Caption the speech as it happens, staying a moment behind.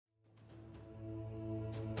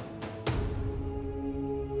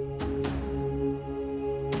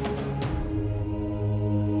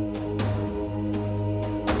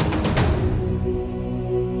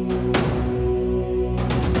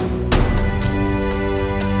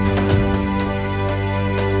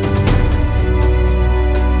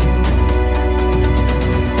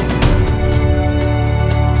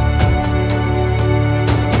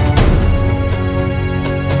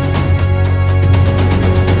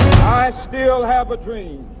still have a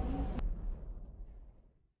dream.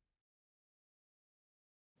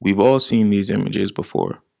 We've all seen these images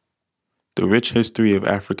before. The rich history of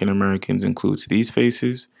African Americans includes these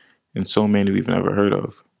faces and so many we've never heard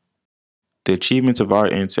of. The achievements of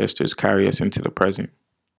our ancestors carry us into the present.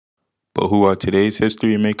 But who are today's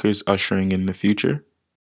history makers ushering in the future?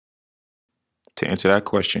 To answer that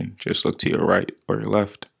question, just look to your right or your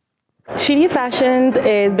left. Shidi Fashions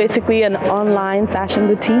is basically an online fashion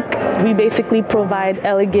boutique. We basically provide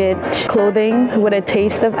elegant clothing with a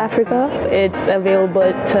taste of Africa. It's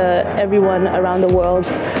available to everyone around the world,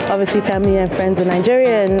 obviously family and friends in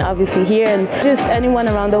Nigeria and obviously here, and just anyone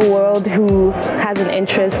around the world who has an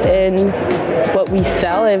interest in what we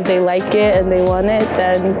sell. If they like it and they want it,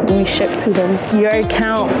 then we ship to them. Your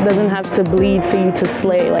account doesn't have to bleed for you to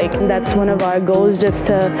slay. Like, that's one of our goals, just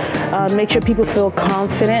to make sure people feel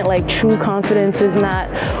confident. Like, true confidence is not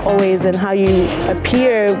always in how you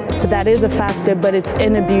appear, but that is a factor, but it's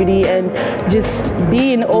in the beauty and just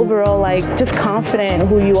being overall, like, just confident in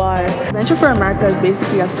who you are. Venture for America is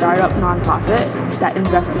basically a startup nonprofit that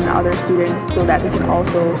invests in other students so that they can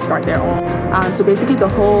also start their own. So basically the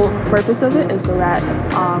whole purpose of it is so that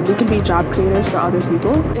we can be job creators for other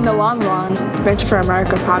people. In the long run, Venture for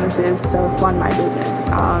America promises to fund my business.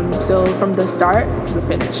 So from the start to the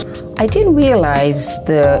finish. I didn't realize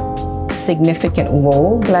the significant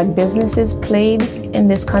role Black businesses played in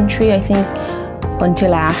this country, I think,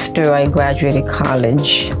 until after I graduated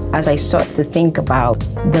college, as I started to think about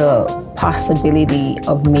the possibility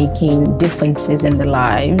of making differences in the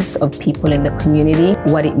lives of people in the community,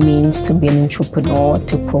 what it means to be an entrepreneur,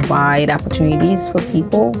 to provide opportunities for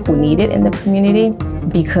people who need it in the community.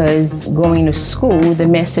 Because going to school, the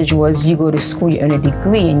message was you go to school, you earn a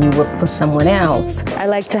degree, and you work for someone else. I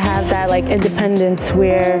like to have that independence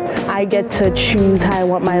where I get to choose how I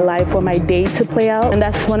want my life or my day to play out. And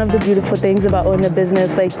that's one of the beautiful things about owning a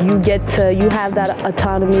business. Like, you have that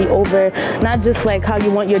autonomy over not just like how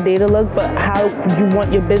you want your day to look, but how you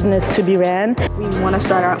want your business to be ran. We want to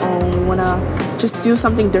start our own. We want to just do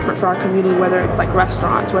something different for our community, whether it's like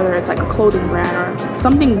restaurants, whether it's like a clothing brand or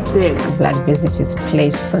something big. Black businesses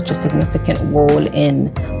play such a significant role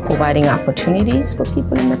in providing opportunities for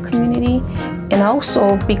people in the community, and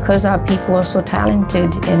also because our people are so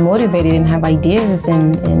talented and motivated and have ideas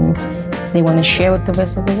and they want to share with the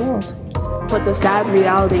rest of the world. But the sad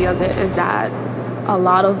reality of it is that a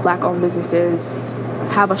lot of Black-owned businesses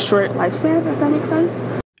have a short lifespan, if that makes sense.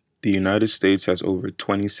 The United States has over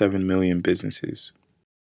 27 million businesses.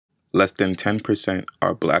 Less than 10%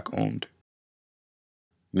 are Black-owned.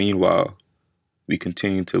 Meanwhile, we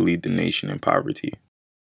continue to lead the nation in poverty.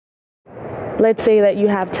 Let's say that you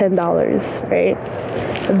have $10, right?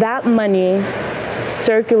 That money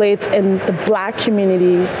circulates in the Black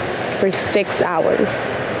community for 6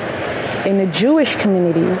 hours. In the Jewish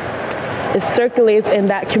community, it circulates in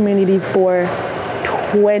that community for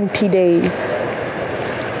 20 days.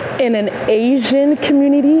 In an Asian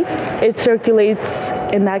community, it circulates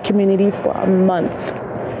in that community for a month.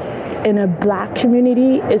 In a Black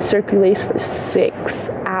community, it circulates for 6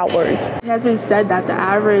 hours. It has been said that the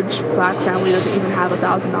average Black family doesn't even have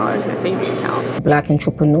 $1,000 in their savings account. Black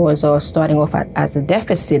entrepreneurs are starting off as a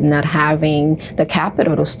deficit, not having the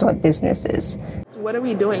capital to start businesses. So what are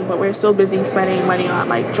we doing? But we're so busy spending money on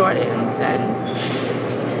like Jordans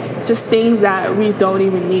and just things that we don't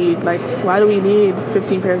even need. Like, why do we need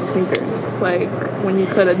 15 pairs of sneakers? Like, when you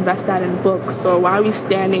could invest that in books? Or why are we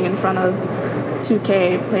standing in front of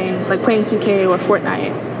 2K playing 2K or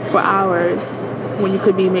Fortnite for hours when you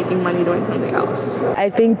could be making money doing something else? I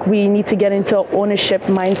think we need to get into an ownership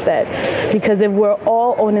mindset, because if we're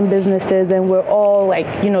all owning businesses and we're all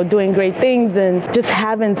doing great things and just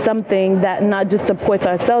having something that not just supports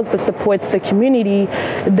ourselves but supports the community,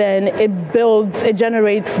 then it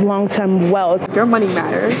generates long-term wealth. Your money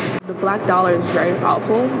matters. The Black dollar is very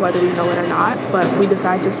powerful, whether we know it or not, but we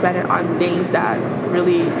decide to spend it on things that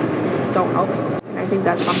really don't help us. And I think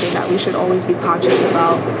that's something that we should always be conscious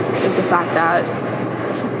about, is the fact that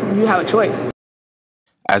you have a choice.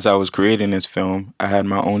 As I was creating this film, I had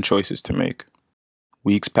my own choices to make.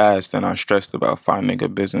 Weeks passed and I stressed about finding a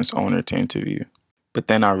business owner to interview. But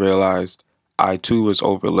then I realized I too was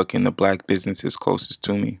overlooking the Black businesses closest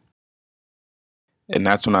to me. And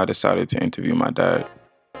that's when I decided to interview my dad.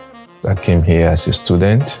 I came here as a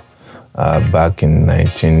student back in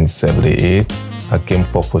 1978. I came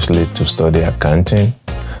purposely to study accounting.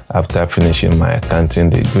 After finishing my accounting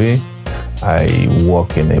degree, I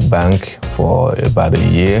worked in a bank for about a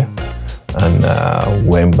year and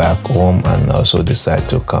went back home, and also decided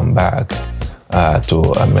to come back to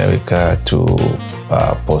America to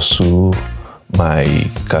pursue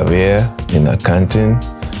my career in accounting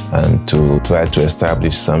and to try to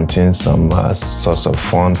establish something, some source of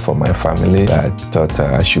fund for my family. I thought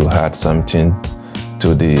I should add something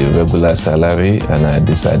to the regular salary, and I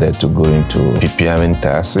decided to go into preparing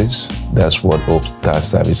taxes. That's what Hope Tax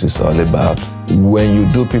Service is all about. When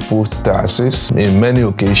you do people's taxes, in many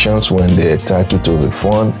occasions when they're entitled to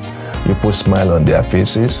refund, you put a smile on their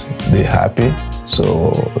faces, they're happy. So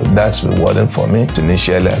that's rewarding for me.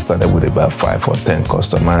 Initially, I started with about 5 or 10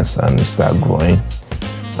 customers and it started growing.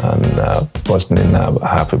 And personally now I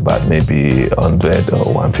have about maybe 100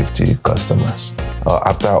 or 150 customers.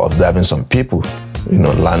 After observing some people,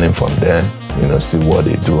 learning from them, see what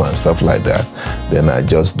they do and stuff like that, then I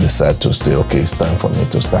just decided to say, okay, it's time for me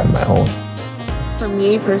to start my own. For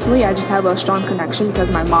me personally, I just have a strong connection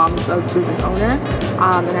because my mom's a business owner.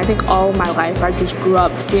 And I think all my life, I just grew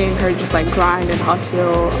up seeing her just like grind and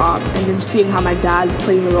hustle, and then seeing how my dad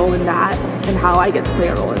plays a role in that and how I get to play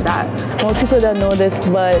a role in that. Most people don't know this,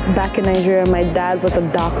 but back in Nigeria, my dad was a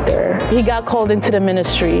doctor. He got called into the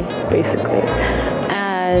ministry, basically.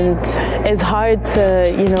 And it's hard to,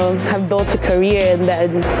 have built a career and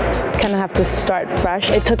then kind of have to start fresh.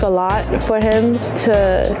 It took a lot for him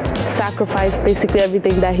to sacrifice basically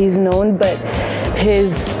everything that he's known, but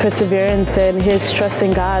his perseverance and his trust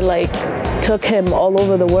in God, took him all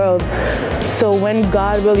over the world. So when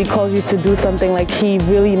God really calls you to do something, he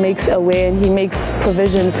really makes a way and he makes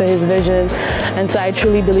provision for his vision. And so I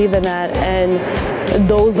truly believe in that. And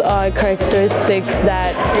those are characteristics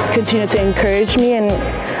that continue to encourage me and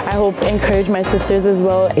I hope encourage my sisters as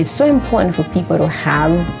well. It's so important for people to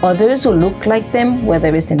have others who look like them,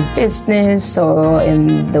 whether it's in business or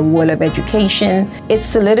in the world of education. It's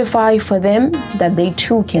solidified for them that they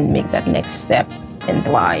too can make that next step and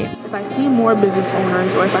thrive. If I see more business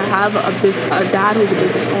owners, or if I have a dad who's a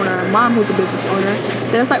business owner, a mom who's a business owner,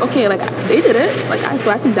 then it's okay, they did it,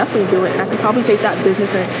 so I can definitely do it, and I can probably take that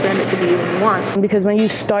business and expand it to be even more. Because when you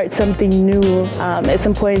start something new, it's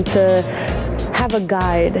important to have a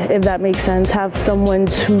guide, if that makes sense, have someone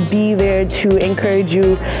to be there to encourage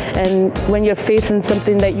you. And when you're facing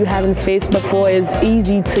something that you haven't faced before, it's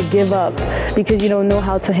easy to give up because you don't know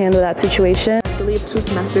how to handle that situation. I believe 2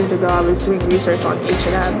 semesters ago I was doing research on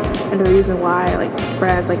H&M, and the reason why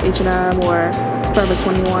brands like H&M or Forever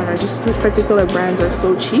 21 or just particular brands are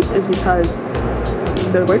so cheap is because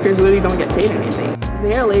the workers really don't get paid anything.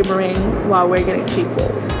 They're laboring while we're getting cheap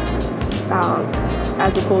clothes.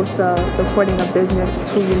 As opposed to supporting a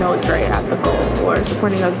business who is very ethical, or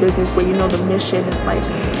supporting a business where the mission is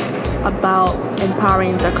about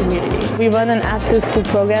empowering the community. We run an after-school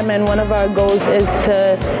program, and one of our goals is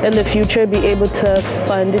to, in the future, be able to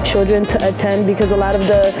fund children to attend, because a lot of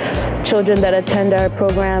the children that attend our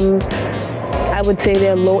program, I would say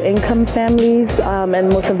they're low-income families, and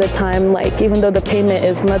most of the time, even though the payment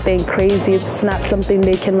is nothing crazy, it's not something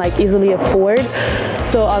they can easily afford.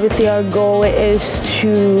 So obviously our goal is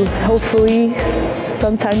to hopefully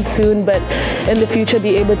sometime soon, but in the future,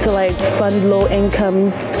 be able to fund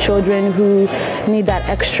low-income children who need that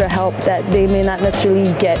extra help that they may not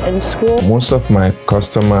necessarily get in school. Most of my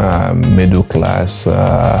customers are middle-class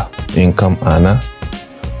income earner,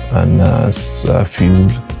 and a few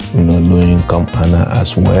low-income earner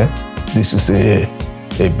as well. This is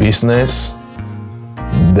a business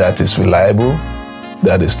that is reliable,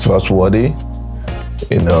 that is trustworthy,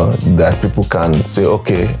 that people can say,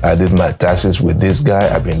 okay, I did my taxes with this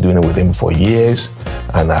guy, I've been doing it with him for years,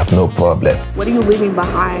 and I have no problem. What are you leaving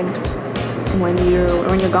behind when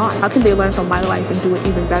you're gone? How can they learn from my life and do it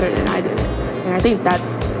even better than I did it? And I think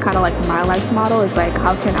that's kind of my life's model, is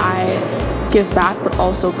how can I give back, but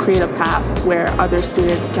also create a path where other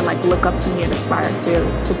students can look up to me and aspire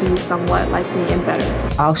to be somewhat like me and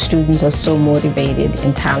better. Our students are so motivated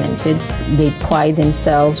and talented. They pride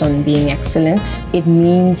themselves on being excellent. It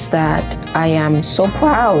means that I am so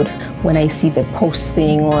proud when I see the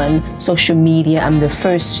posting on social media. I'm the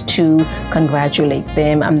first to congratulate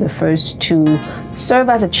them. I'm the first to serve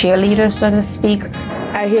as a cheerleader, so to speak.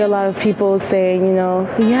 I hear a lot of people saying,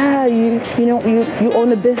 yeah, you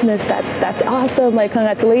own a business. That's awesome.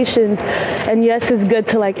 Congratulations. And yes, it's good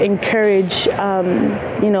to encourage,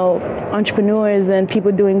 entrepreneurs and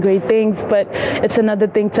people doing great things. But it's another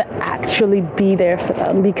thing to actually be there for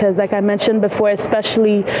them, because like I mentioned before,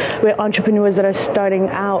 especially with entrepreneurs that are starting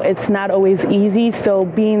out, it's not always easy. So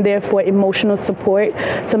being there for emotional support,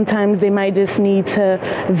 sometimes they might just need to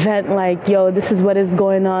vent yo, this is what is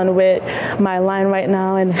going on with my line right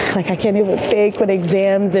now, and I can't even take with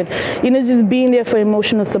exams, and just being there for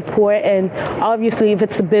emotional support, and obviously if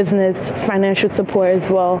it's a business, financial support as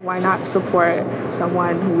well. Why not support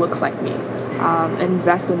someone who looks like me?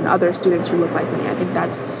 invest in other students who look like me. I think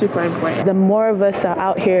that's super important. The more of us are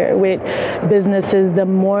out here with businesses, the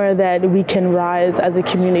more that we can rise as a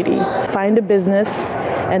community. Find a business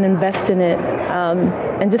and invest in it,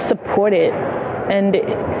 and just support it. And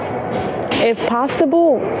if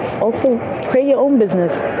possible, also create your own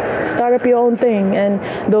business. Start up your own thing, and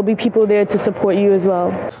there'll be people there to support you as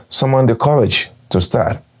well. Summon the courage to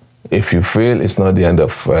start. If you fail, it's not the end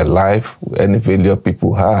of life. Any failure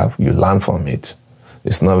people have, you learn from it.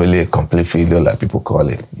 It's not really a complete failure like people call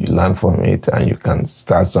it. You learn from it and you can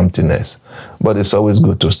start something else. But it's always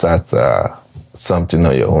good to start something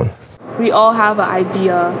on your own. We all have an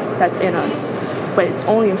idea that's in us, but it's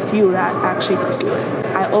only a few that actually pursue it.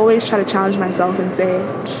 I always try to challenge myself and say,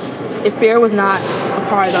 if fear was not a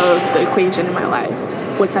part of the equation in my life,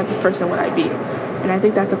 what type of person would I be? And I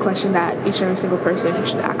think that's a question that each and every single person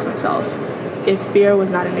should ask themselves. If fear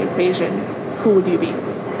was not an equation, who would you be?